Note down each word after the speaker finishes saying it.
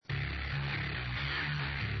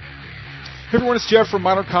Hey everyone, it's Jeff from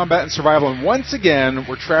Modern Combat and Survival, and once again,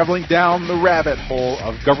 we're traveling down the rabbit hole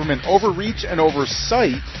of government overreach and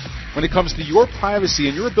oversight when it comes to your privacy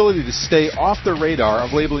and your ability to stay off the radar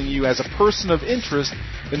of labeling you as a person of interest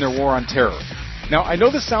in their war on terror. Now, I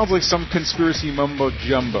know this sounds like some conspiracy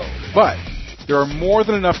mumbo-jumbo, but there are more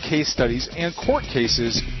than enough case studies and court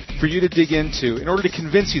cases for you to dig into in order to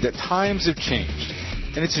convince you that times have changed,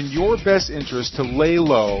 and it's in your best interest to lay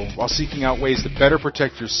low while seeking out ways to better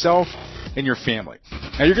protect yourself and your family.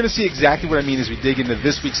 Now, you're going to see exactly what I mean as we dig into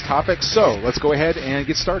this week's topic, so let's go ahead and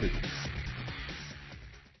get started.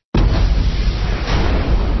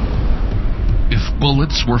 If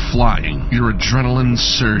bullets were flying, your adrenaline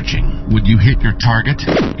surging, would you hit your target?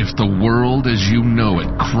 If the world as you know it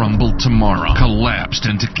crumbled tomorrow, collapsed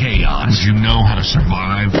into chaos, would you know how to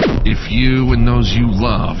survive? If you and those you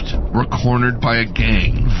loved were cornered by a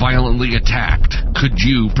gang, violently attacked, could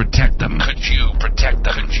you protect them? Could you protect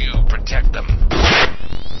them? Could you protect them?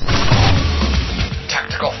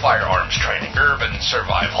 Tactical firearms training, urban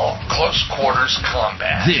survival, close quarters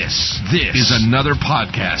combat. This is another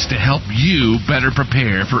podcast to help you better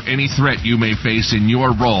prepare for any threat you may face in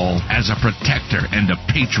your role as a protector and a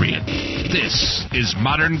patriot. This is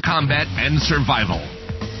Modern Combat and Survival.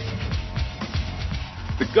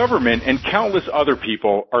 The government and countless other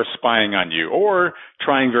people are spying on you, or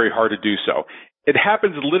trying very hard to do so. It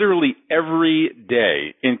happens literally every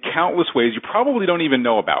day in countless ways you probably don't even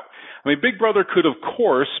know about. I mean, Big Brother could, of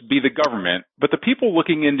course, be the government, but the people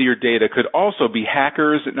looking into your data could also be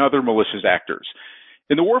hackers and other malicious actors.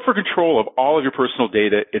 In the war for control of all of your personal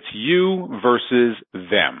data, it's you versus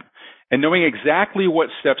them. And knowing exactly what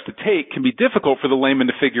steps to take can be difficult for the layman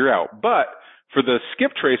to figure out. But for the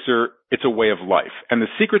skip tracer, it's a way of life. And the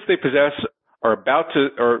secrets they possess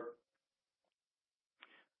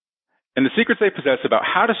about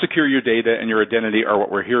how to secure your data and your identity are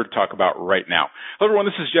what we're here to talk about right now. Hello, everyone.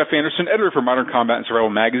 This is Jeff Anderson, editor for Modern Combat and Survival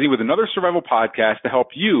Magazine, with another survival podcast to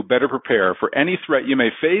help you better prepare for any threat you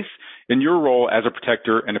may face in your role as a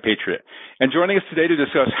protector and a patriot. And joining us today to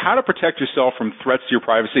discuss how to protect yourself from threats to your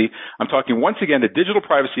privacy, I'm talking once again to digital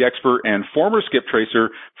privacy expert and former skip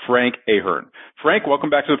tracer, Frank Ahern. Frank, welcome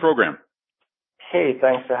back to the program. Hey,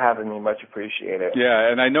 thanks for having me. Much appreciated.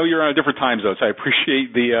 Yeah, and I know you're on a different time zone, so I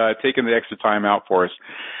appreciate the taking the extra time out for us.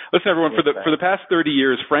 Listen, everyone, for the past 30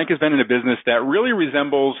 years, Frank has been in a business that really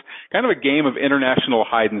resembles kind of a game of international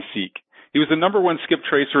hide and seek. He was the number one skip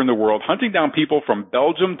tracer in the world, hunting down people from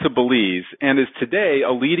Belgium to Belize, and is today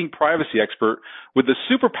a leading privacy expert with the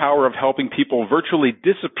superpower of helping people virtually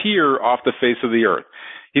disappear off the face of the earth.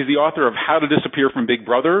 He's the author of How to Disappear from Big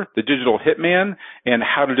Brother, The Digital Hitman, and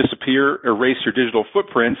How to Erase Your Digital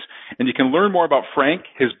Footprints. And you can learn more about Frank,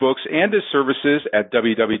 his books, and his services at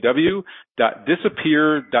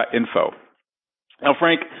www.disappear.info. Now,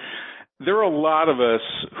 Frank, there are a lot of us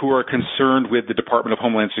who are concerned with the Department of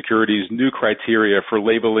Homeland Security's new criteria for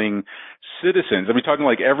labeling citizens. I mean, talking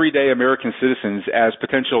like everyday American citizens as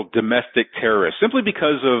potential domestic terrorists, simply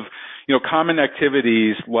because of, common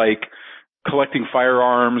activities like collecting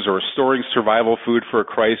firearms or storing survival food for a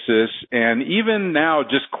crisis, and even now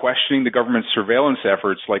just questioning the government's surveillance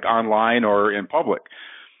efforts like online or in public.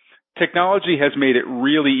 Technology has made it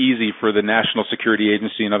really easy for the National Security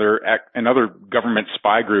Agency and other government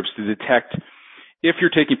spy groups to detect if you're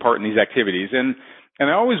taking part in these activities. And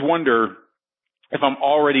I always wonder if I'm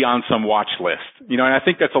already on some watch list, and I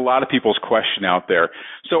think that's a lot of people's question out there.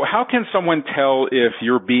 So how can someone tell if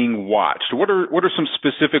you're being watched? What are some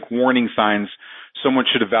specific warning signs someone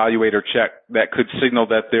should evaluate or check that could signal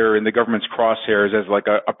that they're in the government's crosshairs as like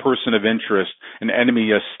a person of interest, an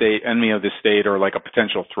enemy of the state, or like a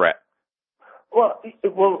potential threat? Well,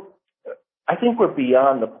 I think we're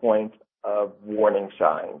beyond the point of warning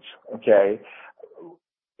signs, okay?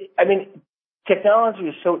 I mean, technology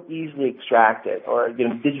is so easily extracted, or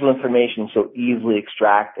digital information so easily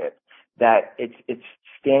extracted, that it's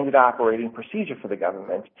standard operating procedure for the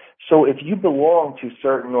government. So if you belong to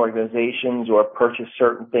certain organizations or purchase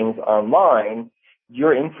certain things online,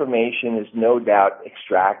 your information is no doubt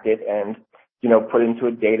extracted and put into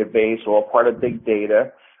a database or part of big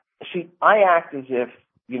data. See, I act as if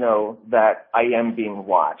that I am being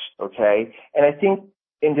watched, okay? And I think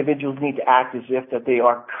individuals need to act as if that they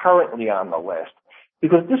are currently on the list,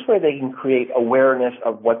 because this way they can create awareness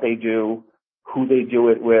of what they do, who they do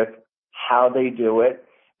it with, how they do it.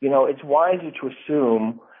 It's wiser to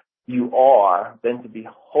assume you are than to be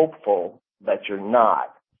hopeful that you're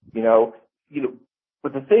not.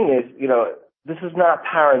 But the thing is, this is not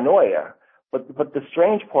paranoia. But the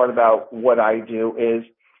strange part about what I do is,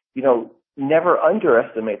 never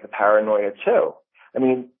underestimate the paranoia too. I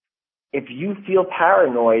mean, if you feel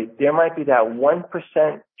paranoid, there might be that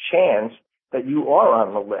 1% chance that you are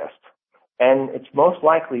on the list. And it's most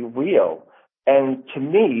likely real. And to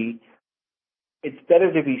me, it's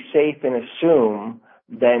better to be safe and assume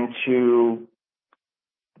than to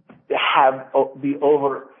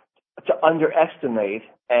underestimate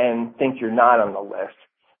and think you're not on the list.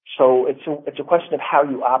 So it's a question of how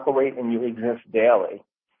you operate and you exist daily.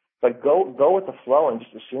 But go with the flow and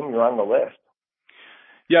just assume you're on the list.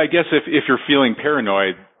 Yeah, I guess if you're feeling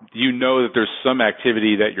paranoid, you know that there's some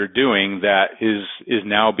activity that you're doing that is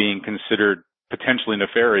now being considered potentially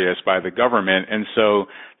nefarious by the government, and so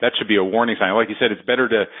that should be a warning sign. Like you said, it's better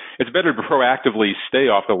to proactively stay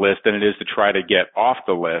off the list than it is to try to get off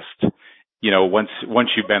the list, once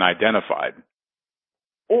you've been identified.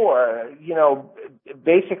 Or,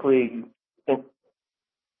 basically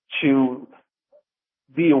to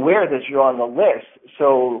be aware that you're on the list,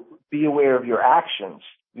 so be aware of your actions,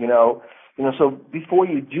 so before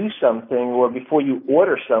you do something or before you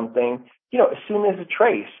order something, assume there's a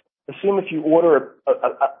trace. Assume if you order a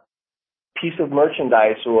piece of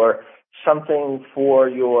merchandise or something for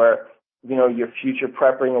your future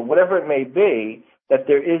prepping or whatever it may be, that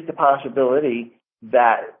there is the possibility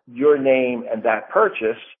that your name and that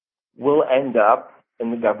purchase will end up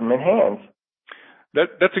in the government hands.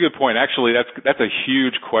 That's a good point. Actually, that's a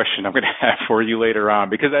huge question I'm going to have for you later on,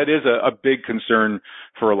 because that is a big concern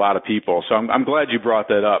for a lot of people. So I'm glad you brought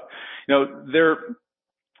that up.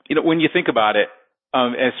 When you think about it,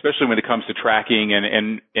 especially when it comes to tracking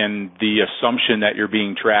and the assumption that you're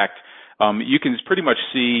being tracked, you can pretty much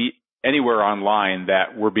see anywhere online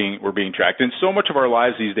that we're being tracked. And so much of our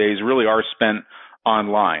lives these days really are spent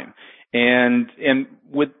online. And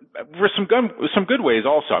for some good ways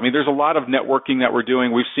also. I mean, there's a lot of networking that we're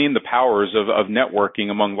doing. We've seen the powers of networking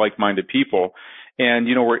among like-minded people. And,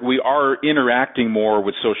 we are interacting more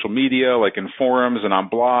with social media, like in forums and on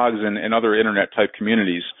blogs and other internet-type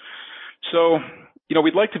communities. So,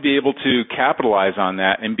 we'd like to be able to capitalize on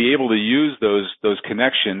that and be able to use those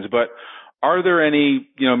connections. But are there any,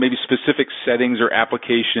 maybe specific settings or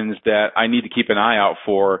applications that I need to keep an eye out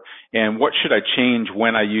for? And what should I change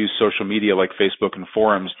when I use social media like Facebook and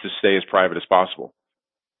forums to stay as private as possible?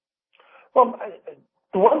 Well,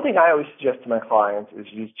 the one thing I always suggest to my clients is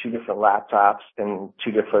use 2 different laptops and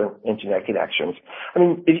 2 different internet connections. I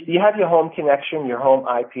mean, you have your home connection, your home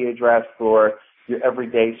IP address for your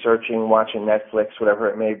everyday searching, watching Netflix, whatever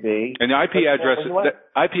it may be. And the IP address is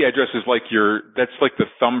like that's like the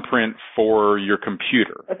thumbprint for your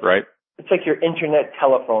computer, right? It's like your internet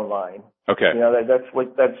telephone line. Okay.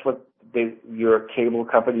 That's what your cable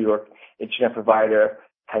company or internet provider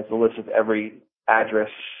has the list of every address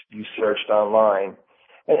you searched online.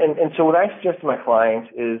 And so what I suggest to my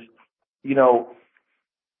clients is,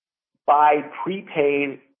 buy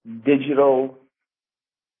prepaid digital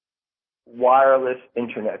wireless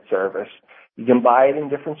internet service. You can buy it in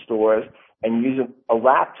different stores and use a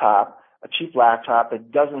laptop, a cheap laptop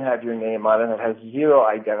that doesn't have your name on it, that has 0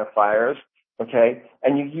 identifiers, okay?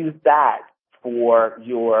 And you use that for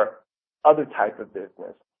your other type of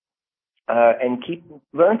business. And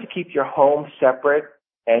learn to keep your home separate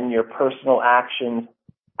and your personal actions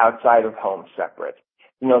outside of home separate.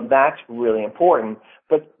 That's really important.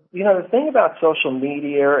 But, the thing about social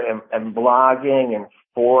media and blogging and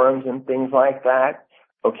forums and things like that,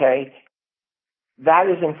 okay, that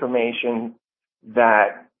is information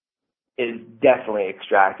that is definitely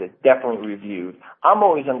extracted, definitely reviewed. I'm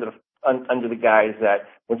always under the guise that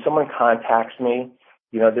when someone contacts me,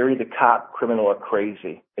 they're either cop, criminal, or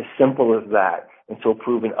crazy. As simple as that, until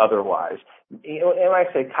proven otherwise. And I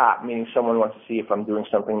say cop, meaning someone wants to see if I'm doing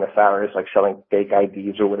something nefarious, like selling fake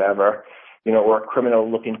IDs or whatever, or a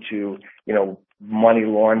criminal looking to, money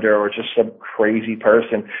launder or just some crazy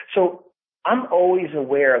person. So I'm always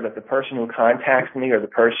aware that the person who contacts me or the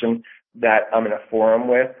person that I'm in a forum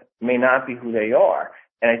with may not be who they are.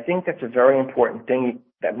 And I think that's a very important thing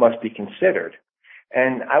that must be considered.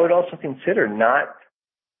 And I would also consider not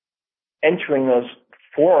entering those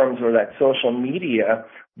forums or that social media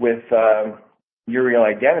with your real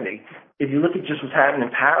identity. If you look at just what's happened in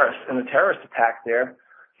Paris and the terrorist attack there,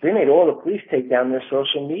 they made all the police take down their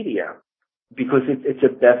social media because it's a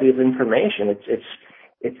bevy of information.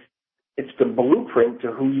 It's the blueprint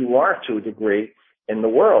to who you are to a degree in the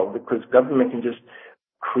world, because government can just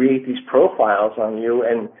create these profiles on you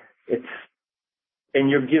and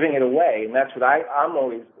you're giving it away. And that's what I'm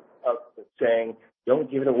always saying.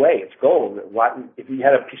 Don't give it away. It's gold. If you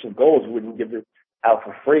had a piece of gold, you wouldn't give it out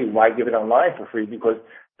for free. Why give it online for free? Because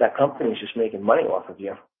that company is just making money off of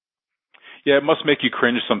you. Yeah, it must make you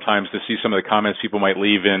cringe sometimes to see some of the comments people might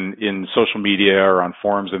leave in social media or on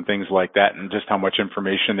forums and things like that, and just how much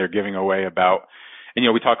information they're giving away about.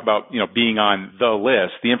 And, we talk about, being on the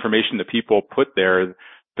list, the information that people put there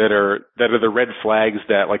that are the red flags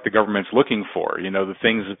that like the government's looking for, the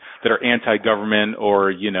things that are anti-government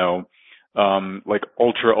or, like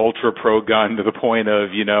ultra pro-gun to the point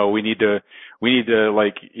of, we need to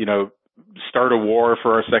like, start a war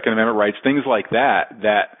for our Second Amendment rights, things like that,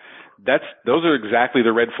 those are exactly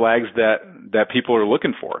the red flags that people are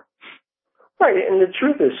looking for. Right, and the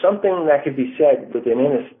truth is something that could be said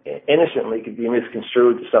innocently could be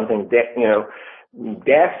misconstrued to something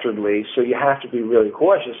dastardly, so you have to be really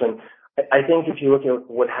cautious. And I think if you look at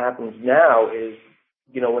what happens now is,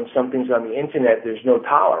 when something's on the internet, there's no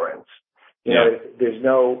tolerance. There's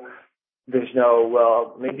no,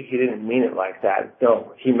 well, maybe he didn't mean it like that.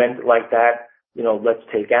 No, he meant it like that. Let's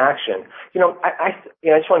take action. I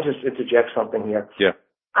just want to just interject something here. Yeah.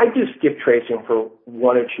 I do skip tracing for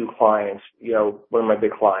one or two clients, one of my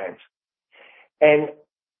big clients. And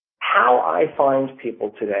how I find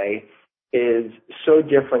people today is so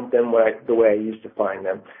different than the way I used to find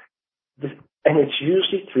them. And it's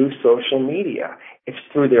usually through social media. It's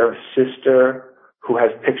through their sister who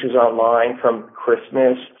has pictures online from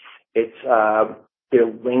Christmas. It's their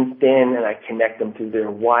LinkedIn, and I connect them to their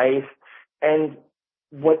wife. And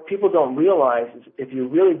what people don't realize is if you're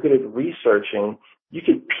really good at researching, you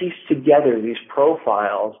could piece together these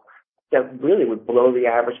profiles that really would blow the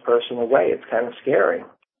average person away. It's kind of scary.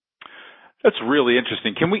 That's really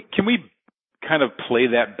interesting. Can we kind of play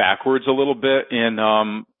that backwards a little bit?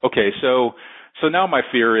 Okay, so now my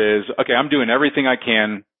fear is, okay, I'm doing everything I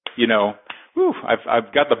can,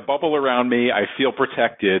 I've got the bubble around me, I feel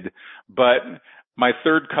protected, but my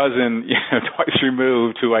third cousin, twice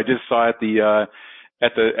removed, who I just saw at the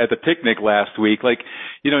picnic last week,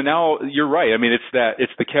 now you're right. I mean, it's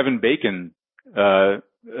the Kevin Bacon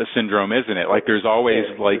syndrome, isn't it? Like there's always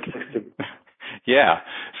yeah.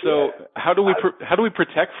 So how do we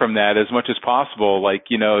protect from that as much as possible?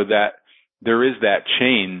 That there is that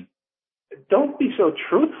chain. Don't be so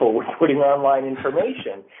truthful with putting online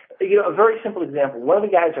information. A very simple example. One of the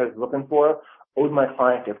guys I was looking for owed my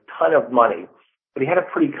client a ton of money, but he had a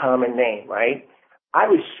pretty common name, right? I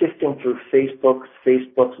was sifting through Facebooks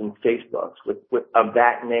of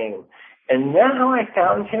that name. And now how I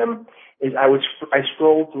found him is I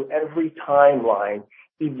scrolled through every timeline.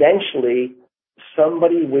 Eventually,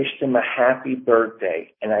 somebody wished him a happy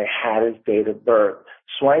birthday, and I had his date of birth.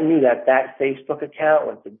 So I knew that Facebook account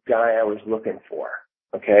was the guy I was looking for,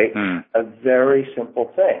 okay? A very simple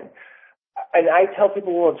thing. And I tell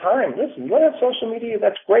people all the time, listen, you have social media,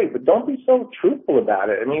 that's great, but don't be so truthful about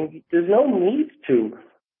it. I mean, there's no need to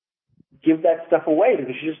give that stuff away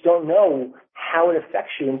because you just don't know how it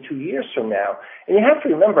affects you in 2 years from now. And you have to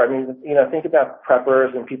remember, think about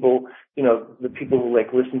preppers and people, the people who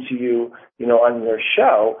listen to you, on their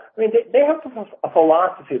show. I mean, they have a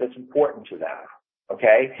philosophy that's important to them,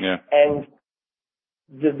 okay? Yeah. And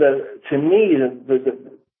to me,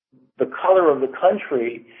 the color of the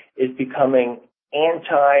country is becoming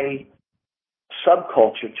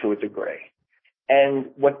anti-subculture to a degree.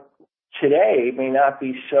 And what today may not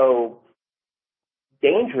be so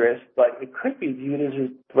dangerous, but it could be viewed as a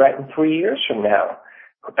threat in 3 years from now.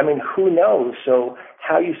 I mean, who knows? So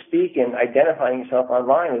how you speak and identifying yourself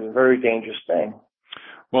online is a very dangerous thing.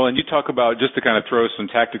 Well, and you talk about, just to kind of throw some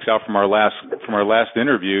tactics out from our last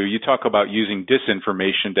interview, you talk about using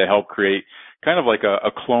disinformation to help create kind of like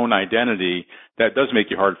a clone identity that does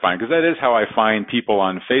make you hard to find, because that is how I find people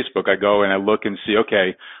on Facebook. I go and I look and see,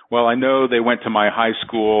 okay, well, I know they went to my high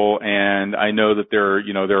school, and I know that their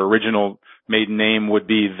original maiden name would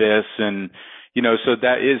be this, and so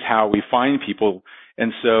that is how we find people.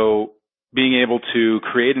 And so being able to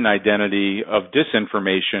create an identity of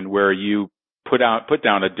disinformation where you put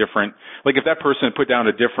down a different, like if that person put down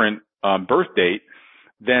a different birth date,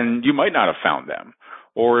 then you might not have found them.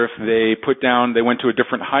 Or if they went to a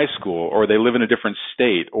different high school, or they live in a different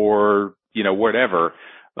state, or, whatever,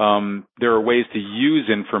 there are ways to use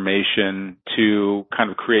information to kind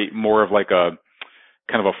of create more of like a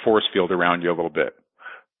kind of a force field around you a little bit.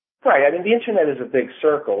 Right. I mean, the internet is a big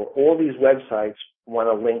circle. All these websites want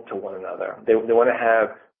to link to one another. They want to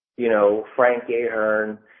have, Frank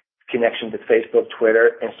Ahern connection to Facebook,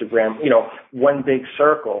 Twitter, Instagram, one big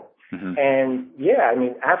circle. Mm-hmm. And yeah, I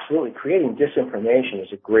mean, absolutely, creating disinformation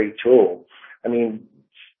is a great tool. I mean,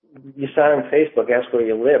 you sign on Facebook, ask where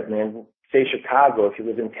you live, man. Say Chicago if you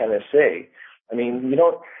live in Tennessee. I mean,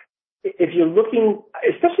 if you're looking,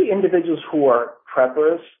 especially individuals who are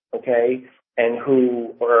preppers, okay, and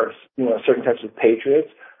who are, certain types of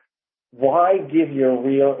patriots, why give your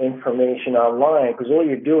real information online? Because all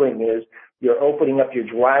you're doing is you're opening up your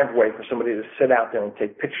driveway for somebody to sit out there and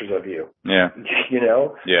take pictures of you. Yeah. You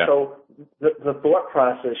know? Yeah. So the thought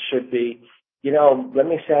process should be, let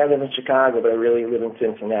me say I live in Chicago, but I really live in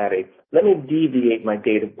Cincinnati. Let me deviate my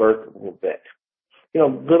date of birth a little bit.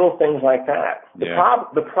 Little things like that.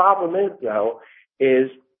 The problem is, though,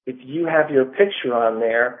 is if you have your picture on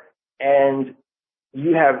there and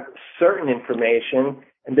you have certain information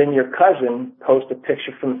and then your cousin posts a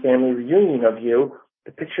picture from the family reunion of you,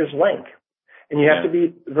 the picture's linked. And you have to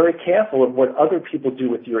be very careful of what other people do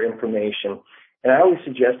with your information. And I always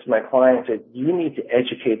suggest to my clients that you need to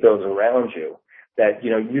educate those around you that,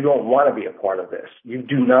 you don't want to be a part of this. You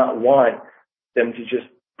do not want them to just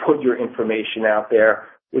put your information out there,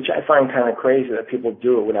 which I find kind of crazy that people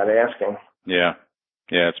do it without asking. Yeah.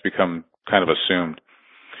 Yeah, it's become kind of assumed.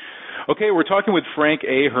 Okay, we're talking with Frank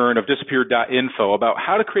Ahern of Disappear.info about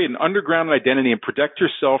how to create an underground identity and protect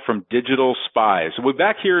yourself from digital spies. We'll be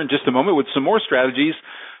back here in just a moment with some more strategies,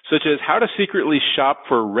 such as how to secretly shop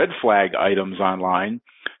for red flag items online,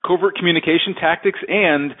 covert communication tactics,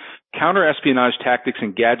 and counter-espionage tactics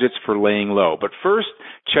and gadgets for laying low. But first,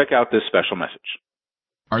 check out this special message.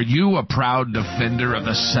 Are you a proud defender of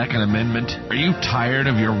the Second Amendment? Are you tired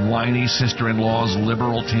of your whiny sister-in-law's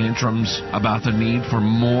liberal tantrums about the need for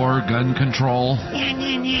more gun control?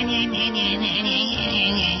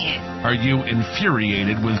 Are you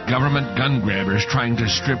infuriated with government gun grabbers trying to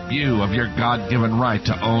strip you of your God-given right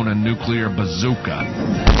to own a nuclear bazooka?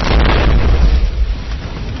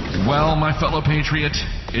 Well, my fellow patriot,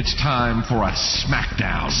 it's time for a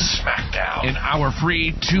Smackdown. In our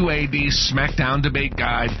free 2AD Smackdown debate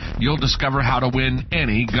guide, you'll discover how to win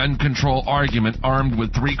any gun control argument armed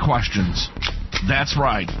with 3 questions. That's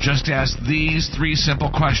right. Just ask these 3 simple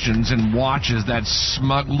questions and watch as that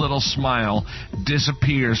smug little smile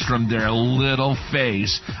disappears from their little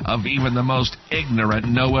face of even the most ignorant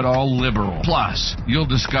know-it-all liberal. Plus, you'll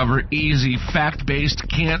discover easy, fact-based,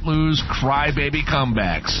 can't-lose, crybaby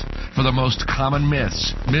comebacks for the most common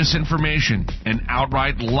myths, misinformation, and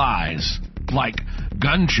outright lies. Like,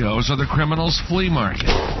 gun shows are the criminal's flea market.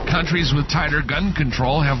 Countries with tighter gun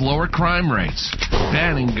control have lower crime rates.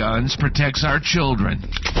 Banning guns protects our children.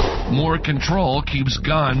 More control keeps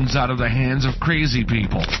guns out of the hands of crazy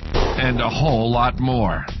people. And a whole lot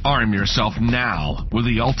more. Arm yourself now with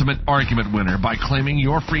the ultimate argument winner by claiming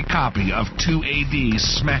your free copy of 2AD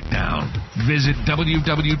Smackdown. Visit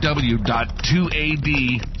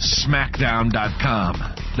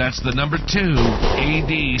www.2adsmackdown.com. That's the number 2,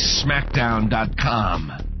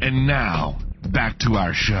 adsmackdown.com. And now, back to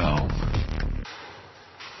our show.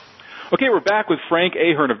 Okay, we're back with Frank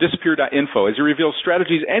Ahern of Disappear.info as he reveals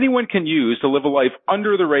strategies anyone can use to live a life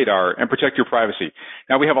under the radar and protect your privacy.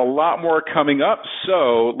 Now, we have a lot more coming up,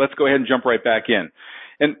 so let's go ahead and jump right back in.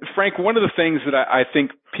 And Frank, one of the things that I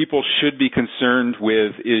think people should be concerned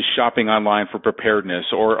with is shopping online for preparedness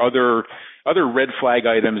or other red flag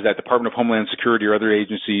items that Department of Homeland Security or other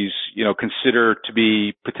agencies, consider to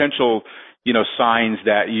be potential, signs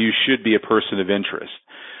that you should be a person of interest.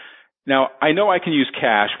 Now, I know I can use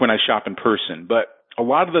cash when I shop in person, but a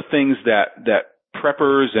lot of the things that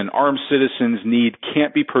preppers and armed citizens need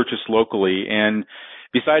can't be purchased locally. And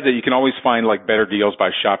besides that, you can always find better deals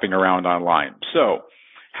by shopping around online. So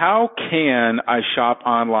how can I shop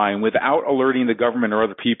online without alerting the government or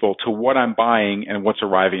other people to what I'm buying and what's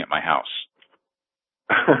arriving at my house?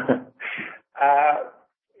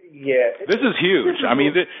 Yeah. This is huge. I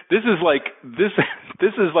mean, this is one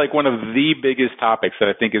of the biggest topics that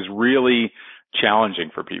I think is really challenging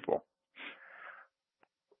for people.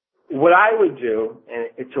 What I would do, and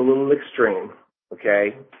it's a little extreme,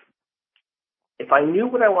 okay? If I knew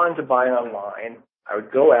what I wanted to buy online, I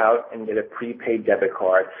would go out and get a prepaid debit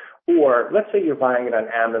card. Or let's say you're buying it on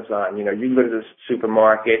Amazon. You go to the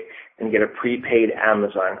supermarket and get a prepaid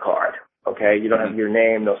Amazon card, okay? You don't have your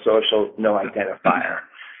name, no social, no identifier.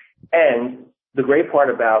 And the great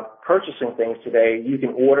part about purchasing things today, you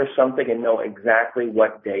can order something and know exactly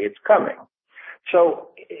what day it's coming. So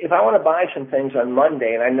if I want to buy some things on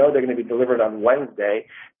Monday and I know they're going to be delivered on Wednesday,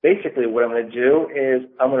 basically what I'm going to do is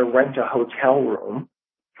I'm going to rent a hotel room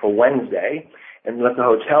for Wednesday and let the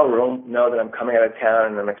hotel room know that I'm coming out of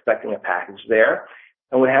town and I'm expecting a package there.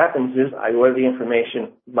 And what happens is I order the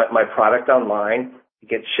information, my product online, it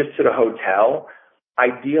gets shipped to the hotel.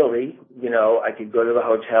 Ideally, I could go to the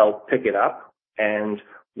hotel, pick it up, and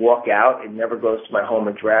walk out. It never goes to my home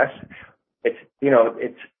address. It's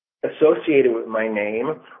associated with my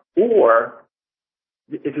name. Or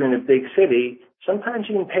if you're in a big city, sometimes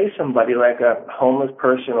you can pay somebody like a homeless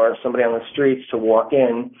person or somebody on the streets to walk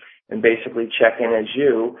in and basically check in as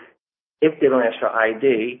you. if they don't ask for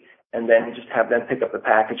ID, and then just have them pick up the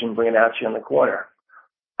package and bring it out to you on the corner.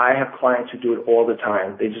 I have clients who do it all the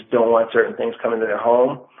time. They just don't want certain things coming to their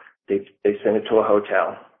home. They send it to a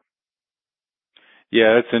hotel.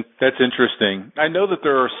 Yeah, that's interesting. I know that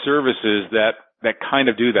there are services that kind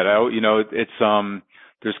of do that. It's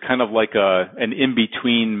there's kind of like an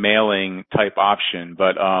in-between mailing type option,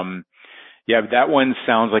 but yeah, that one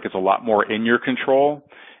sounds like it's a lot more in your control,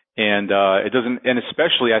 and it doesn't. And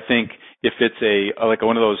especially, I think if it's like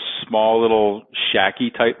one of those small little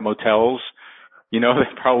shacky type motels, they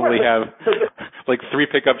probably have like 3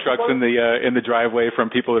 pickup trucks in the driveway from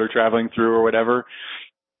people that are traveling through or whatever.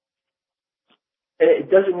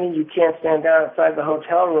 It doesn't mean you can't stand outside the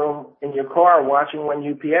hotel room in your car watching when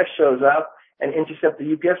UPS shows up and intercept the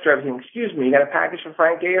UPS driver saying, "Excuse me, you got a package for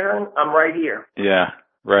Frank Ahern? I'm right here." Yeah,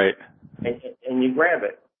 right. And you grab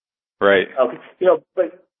it. Right. Okay.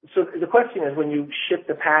 But so the question is, when you ship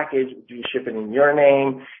the package, do you ship it in your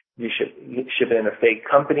name? Do you ship it in a fake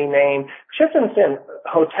company name? You have to understand,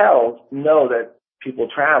 hotels know that people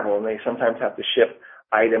travel, and they sometimes have to ship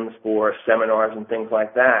items for seminars and things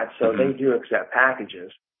like that. So they do accept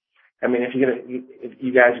packages. I mean, if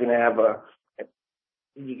you guys are going to have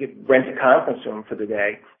you could rent a conference room for the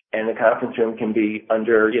day, and the conference room can be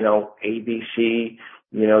under, ABC,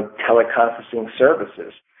 teleconferencing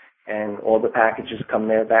services, and all the packages come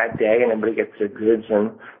there that day, and everybody gets their goods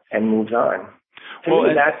and moves on. To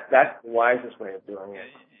me, that's the wisest way of doing it.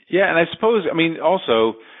 Yeah, and I suppose,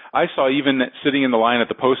 also, I saw even sitting in the line at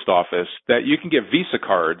the post office that you can get Visa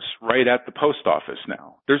cards right at the post office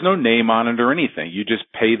now. There's no name on it or anything. You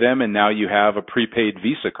just pay them, and now you have a prepaid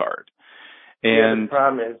Visa card. And the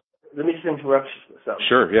problem is, let me just interrupt you with something.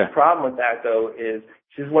 Sure, yeah. The problem with that, though, is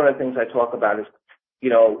this is one of the things I talk about is,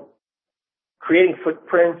 creating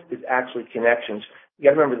footprints is actually connections. You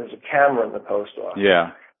got to remember there's a camera in the post office.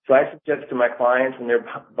 Yeah. So I suggest to my clients when they're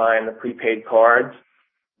buying the prepaid cards,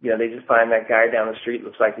 they just find that guy down the street,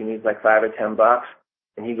 looks like he needs like $5 or $10,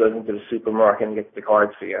 and he goes into the supermarket and gets the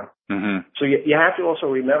cards for you. Mm-hmm. So you have to also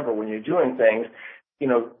remember when you're doing things,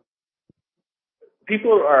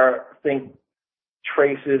 people think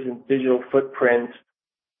traces and digital footprints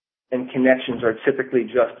and connections are typically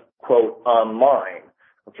just, quote, online,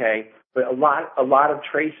 okay? But a lot of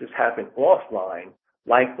traces happen offline,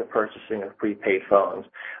 like the purchasing of prepaid phones.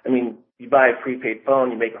 You buy a prepaid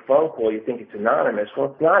phone, you make a phone call, you think it's anonymous.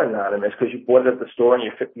 Well, it's not anonymous because you bought it at the store and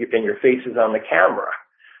your face is on the camera.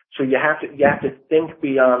 So you have to think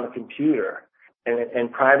beyond the computer,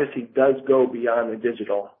 and privacy does go beyond the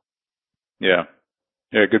digital. Yeah.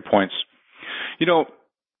 Yeah, good points.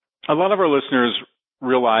 A lot of our listeners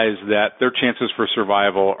realize that their chances for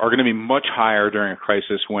survival are going to be much higher during a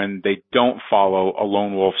crisis when they don't follow a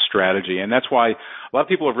lone wolf strategy. And that's why a lot of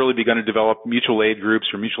people have really begun to develop mutual aid groups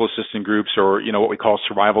or mutual assistance groups, or, what we call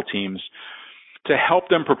survival teams, to help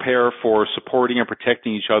them prepare for supporting and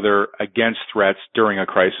protecting each other against threats during a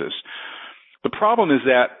crisis. The problem is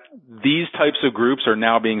that these types of groups are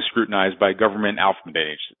now being scrutinized by government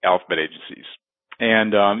alphabet agencies.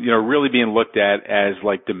 And, really being looked at as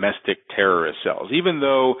like domestic terrorist cells, even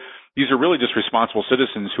though these are really just responsible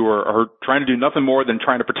citizens who are trying to do nothing more than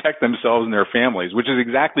trying to protect themselves and their families, which is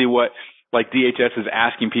exactly what like DHS is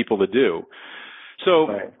asking people to do. So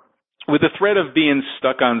right. With the threat of being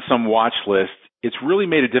stuck on some watch list, it's really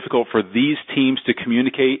made it difficult for these teams to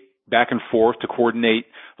communicate back and forth, to coordinate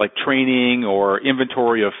like training or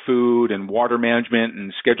inventory of food and water management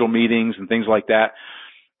and schedule meetings and things like that.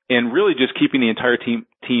 And really just keeping the entire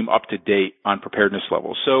team up to date on preparedness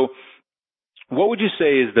levels. So what would you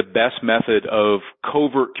say is the best method of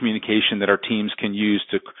covert communication that our teams can use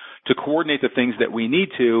to coordinate the things that we need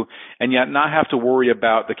to, and yet not have to worry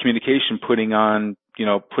about the communication putting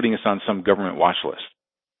us on some government watch list?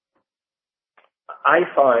 I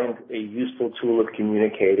find a useful tool of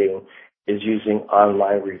communicating is using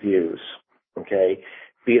online reviews, okay?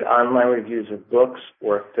 Be it online reviews of books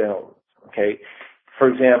or films, okay? For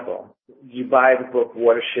example, you buy the book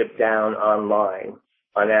Watership Down online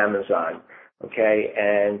on Amazon, okay,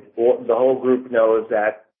 and the whole group knows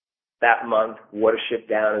that month Watership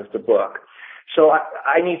Down is the book. So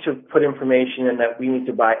I need to put information in that we need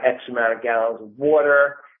to buy X amount of gallons of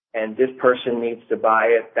water, and this person needs to buy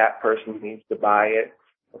it, that person needs to buy it,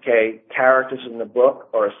 okay. Characters in the book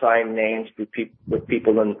are assigned names with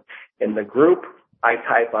people in the group. I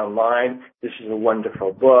type online, this is a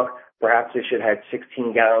wonderful book. Perhaps they should have had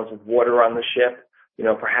 16 gallons of water on the ship.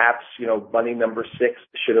 Perhaps, bunny number 6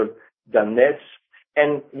 should have done this.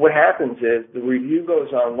 And what happens is the review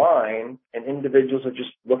goes online and individuals are just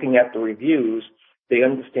looking at the reviews. They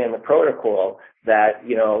understand the protocol that,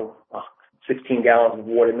 16 gallons of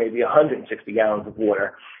water, maybe 160 gallons of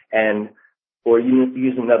water. Or you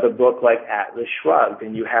use another book like Atlas Shrugged,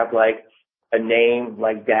 and you have like a name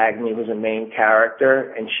like Dagny, who's a main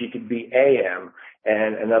character, and she could be AM,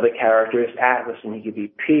 and another character is Atlas, and he could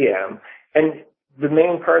be PM. And the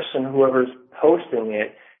main person, whoever's posting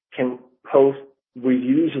it, can post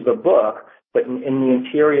reviews of the book, but in the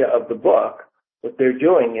interior of the book, what they're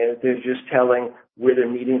doing is they're just telling where the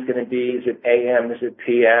meeting's going to be. Is it AM? Is it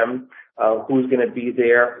PM? Who's going to be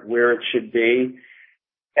there? Where it should be?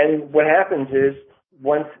 And what happens is,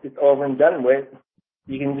 once it's over and done with,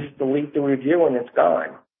 you can just delete the review and it's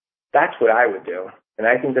gone. That's what I would do. And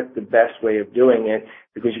I think that's the best way of doing it,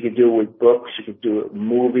 because you could do it with books, you could do it with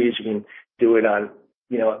movies, you can do it on,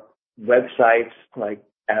 websites like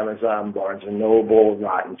Amazon, Barnes & Noble,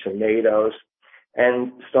 Rotten Tomatoes,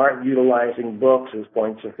 and start utilizing books as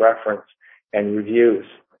points of reference and reviews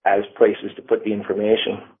as places to put the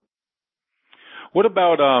information. What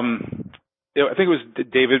about, I think it was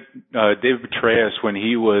David Petraeus, when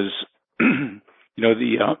he was,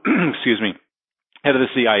 excuse me, head of the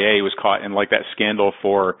CIA, was caught in like that scandal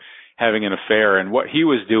for having an affair. And what he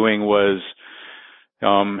was doing was,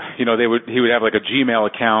 he would have like a Gmail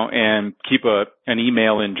account and keep an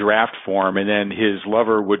email in draft form, and then his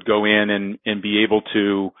lover would go in and be able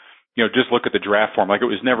to, just look at the draft form. Like, it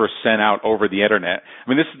was never sent out over the internet. I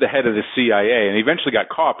mean, this is the head of the CIA, and he eventually got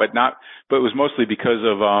caught, but it was mostly because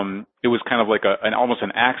of, it was kind of like almost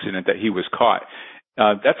an accident that he was caught.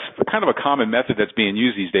 That's kind of a common method that's being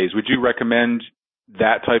used these days. Would you recommend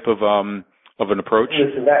that type of an approach?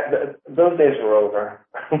 Listen, those days are over.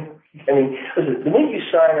 I mean, listen, the minute you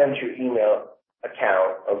sign onto your email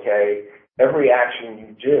account, okay, every action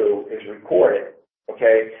you do is recorded,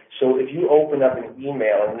 okay? So if you open up an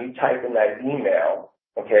email and you type in that email,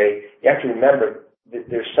 okay, you have to remember that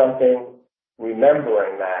there's something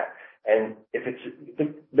remembering that. And if it's,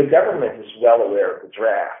 the government is well aware of the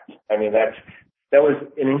draft. I mean, that was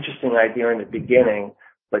an interesting idea in the beginning,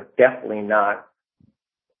 but definitely not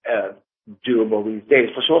doable these days.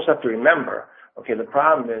 But you also have to remember, okay, the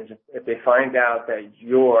problem is if they find out that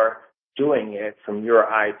you're doing it from your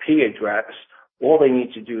IP address, all they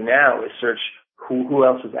need to do now is search who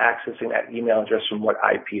else is accessing that email address from what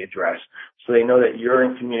IP address, so they know that you're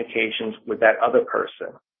in communications with that other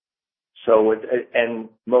person. So, and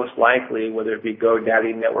most likely, whether it be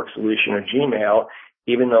GoDaddy, Network Solution, or Gmail,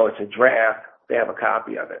 even though it's a draft, they have a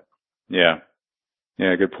copy of it. Yeah,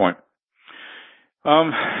 good point.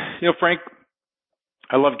 Frank,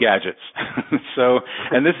 I love gadgets. So,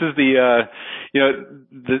 and this is the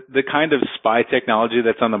kind of spy technology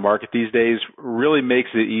that's on the market these days really makes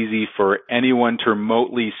it easy for anyone to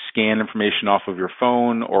remotely scan information off of your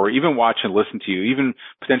phone, or even watch and listen to you, even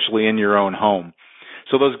potentially in your own home.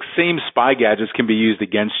 So those same spy gadgets can be used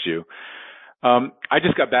against you. I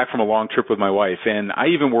just got back from a long trip with my wife, and I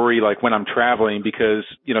even worry, like, when I'm traveling, because,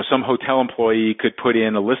 some hotel employee could put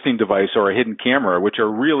in a listening device or a hidden camera, which are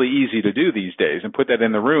really easy to do these days, and put that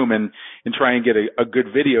in the room and try and get a good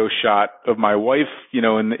video shot of my wife,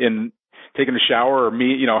 in taking a shower, or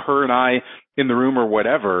me, her and I in the room or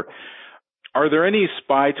whatever. Are there any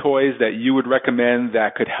spy toys that you would recommend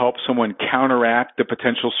that could help someone counteract the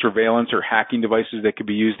potential surveillance or hacking devices that could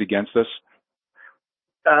be used against us?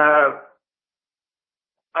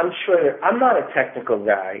 I'm sure I'm not a technical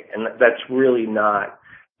guy, and that's really not,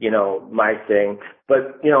 my thing.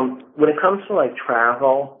 But, when it comes to like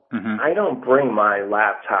travel, I don't bring my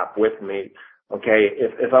laptop with me. Okay.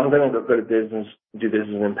 If I'm going to go to do business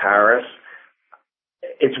in Paris,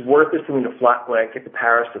 it's worth it for me to fly when I get to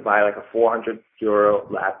Paris to buy like a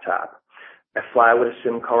 €400 laptop. I fly with a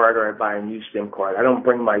SIM card, or I buy a new SIM card. I don't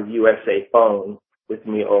bring my USA phone with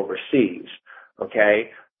me overseas.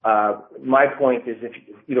 Okay. My point is,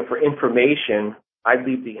 if for information, I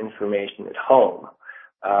leave the information at home.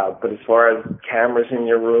 But as far as cameras in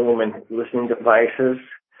your room and listening devices,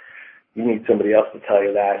 you need somebody else to tell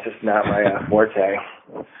you that. It's just not my forte.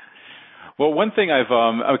 Well, one thing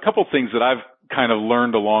a couple things that I've kind of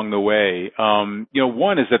learned along the way,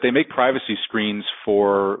 one is that they make privacy screens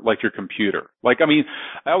for like your computer. Like, I mean,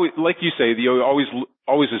 I always, like you say, you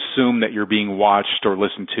always assume that you're being watched or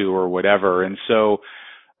listened to or whatever. And so,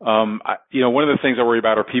 one of the things I worry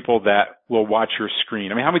about are people that will watch your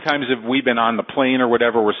screen. I mean, how many times have we been on the plane or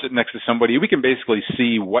whatever, we're sitting next to somebody, we can basically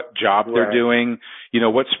see what job they're doing,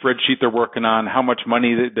 what spreadsheet they're working on, how much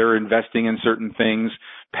money that they're investing in certain things,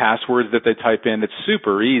 passwords that they type in. It's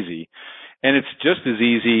super easy. And it's just as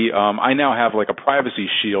easy. I now have like a privacy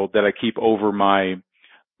shield that I keep over my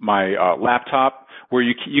laptop, where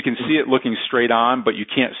you can see it looking straight on, but you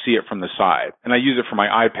can't see it from the side. And I use it for my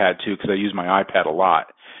iPad too, because I use my iPad a lot.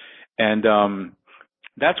 And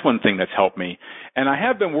that's one thing that's helped me. And I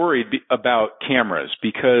have been worried about cameras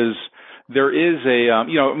because there is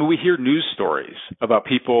we hear news stories about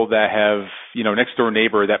people that have, next door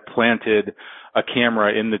neighbor that planted a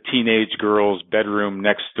camera in the teenage girl's bedroom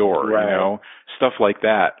next door, right. Stuff like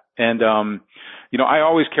that. And, I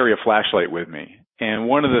always carry a flashlight with me. And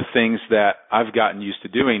one of the things that I've gotten used to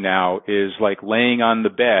doing now is like laying on the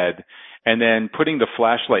bed and then putting the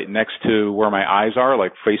flashlight next to where my eyes are,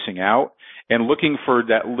 like facing out, and looking for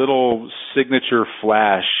that little signature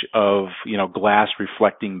flash of, glass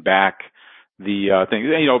reflecting back the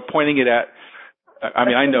thing, pointing it at,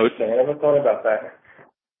 I know. I never thought about that.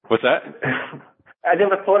 What's that? I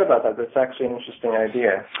never thought about that. That's actually an interesting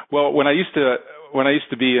idea. Well, when I used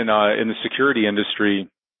to be in the security industry,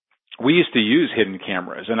 we used to use hidden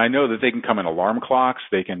cameras, and I know that they can come in alarm clocks,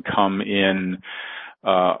 they can come in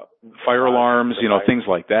fire alarms, things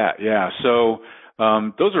like that. Yeah. So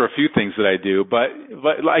those are a few things that I do, but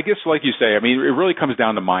I guess like you say, it really comes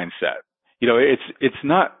down to mindset. It's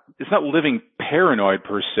not living paranoid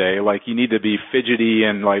per se. Like you need to be fidgety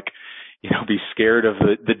and be scared of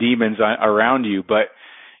the demons around you, but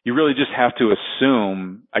you really just have to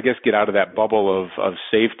assume, I guess, get out of that bubble of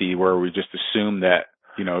safety where we just assume that,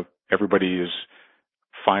 everybody is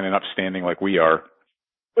fine and upstanding like we are.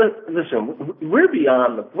 Listen, we're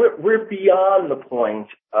beyond the point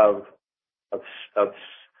of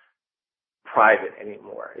private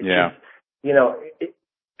anymore. It's just,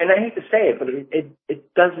 and I hate to say it, but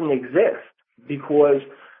it doesn't exist because,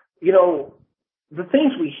 the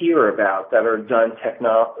things we hear about that are done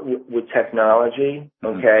with technology,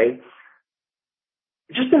 okay,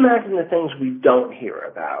 just imagine the things we don't hear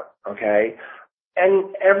about, okay?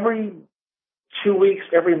 And every 2 weeks,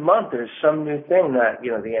 every month, there's some new thing that, the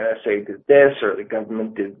NSA did this or the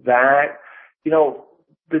government did that.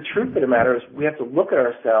 The truth of the matter is we have to look at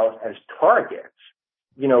ourselves as targets.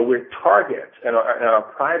 We're targets, and our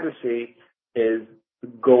privacy is the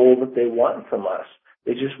goal that they want from us.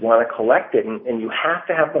 They just want to collect it, and you have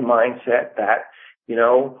to have the mindset that,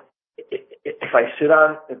 if I sit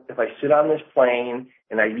on this plane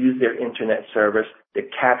and I use their internet service, they're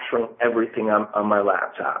capturing everything on my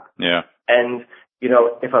laptop. Yeah. And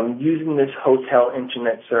if I'm using this hotel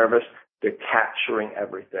internet service, they're capturing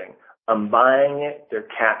everything. I'm buying it, they're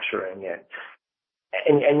capturing it.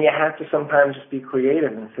 And you have to sometimes just be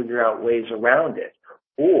creative and figure out ways around it,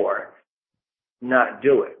 or not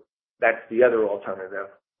do it. That's the other alternative.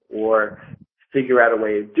 Or figure out a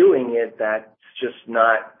way of doing it that's just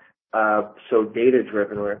not so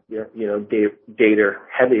data-driven or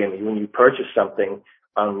data-heavy. When you purchase something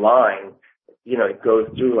online, it goes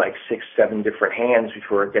through like 6-7 different hands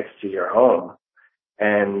before it gets to your home.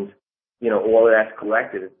 And, all of that's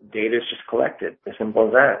collected. Data is just collected. As simple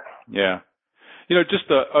as that. Yeah. Just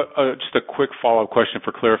a quick follow-up question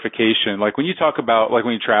for clarification. Like when you talk about, like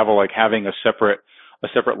when you travel, like having a separate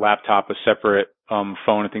laptop, a separate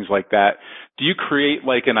phone and things like that, do you create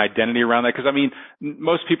like an identity around that? Because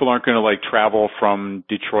most people aren't going to like travel from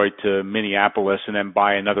Detroit to Minneapolis and then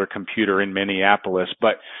buy another computer in Minneapolis.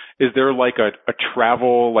 But is there like a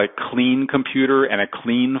travel, like clean computer and a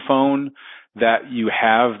clean phone that you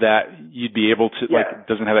have that you'd be able to, like,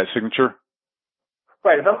 doesn't have that signature?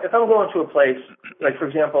 Right. If I'm going to a place, like for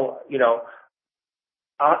example,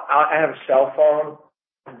 I have a cell phone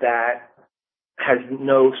that has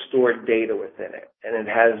no stored data within it, and it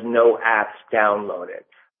has no apps downloaded,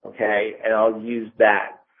 okay? And I'll use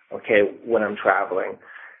that, okay, when I'm traveling.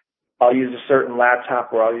 I'll use a certain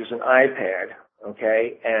laptop or I'll use an iPad,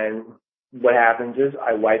 okay? And what happens is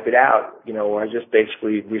I wipe it out, or I just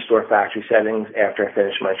basically restore factory settings after I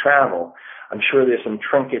finish my travel. I'm sure there's some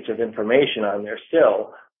trinkets of information on there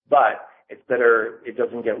still, but it's better it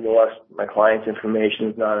doesn't get lost. My client's information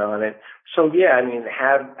is not on it. So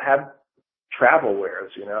have travel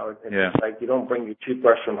wares, It's like you don't bring your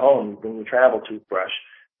toothbrush from home, you bring your travel toothbrush,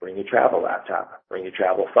 bring your travel laptop, bring your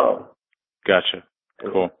travel phone. Gotcha.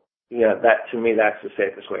 Cool. That to me, that's the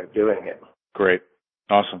safest way of doing it. Great.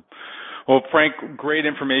 Awesome. Well, Frank, great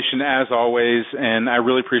information as always, and I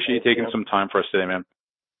really appreciate you taking some time for us today, man.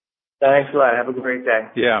 Thanks a lot. Have a great day.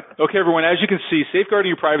 Yeah. Okay, everyone. As you can see, safeguarding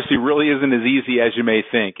your privacy really isn't as easy as you may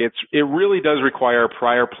think. It really does require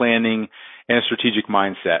prior planning and a strategic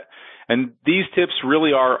mindset. And these tips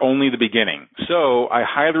really are only the beginning. So I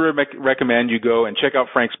highly recommend you go and check out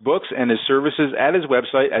Frank's books and his services at his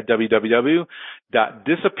website at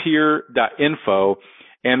www.disappear.info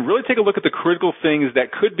and really take a look at the critical things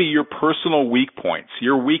that could be your personal weak points,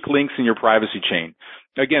 your weak links in your privacy chain.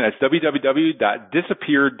 Again, that's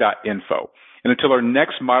www.disappear.info. And until our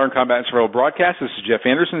next Modern Combat and Survival broadcast, this is Jeff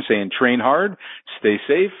Anderson saying train hard, stay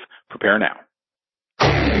safe, Prepare now.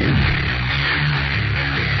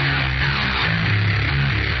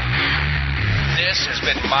 This has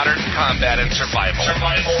been Modern Combat and Survival.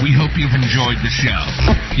 We hope you've enjoyed the show.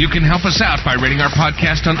 You can help us out by rating our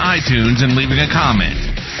podcast on iTunes and leaving a comment.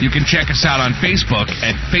 You can check us out on Facebook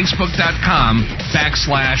at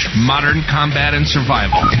facebook.com/Modern Combat and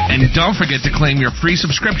Survival. And don't forget to claim your free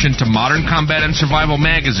subscription to Modern Combat and Survival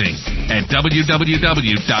magazine at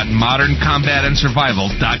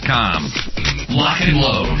www.moderncombatandsurvival.com. Lock and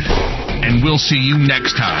load. And we'll see you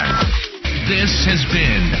next time. This has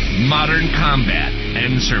been Modern Combat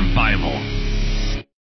and Survival.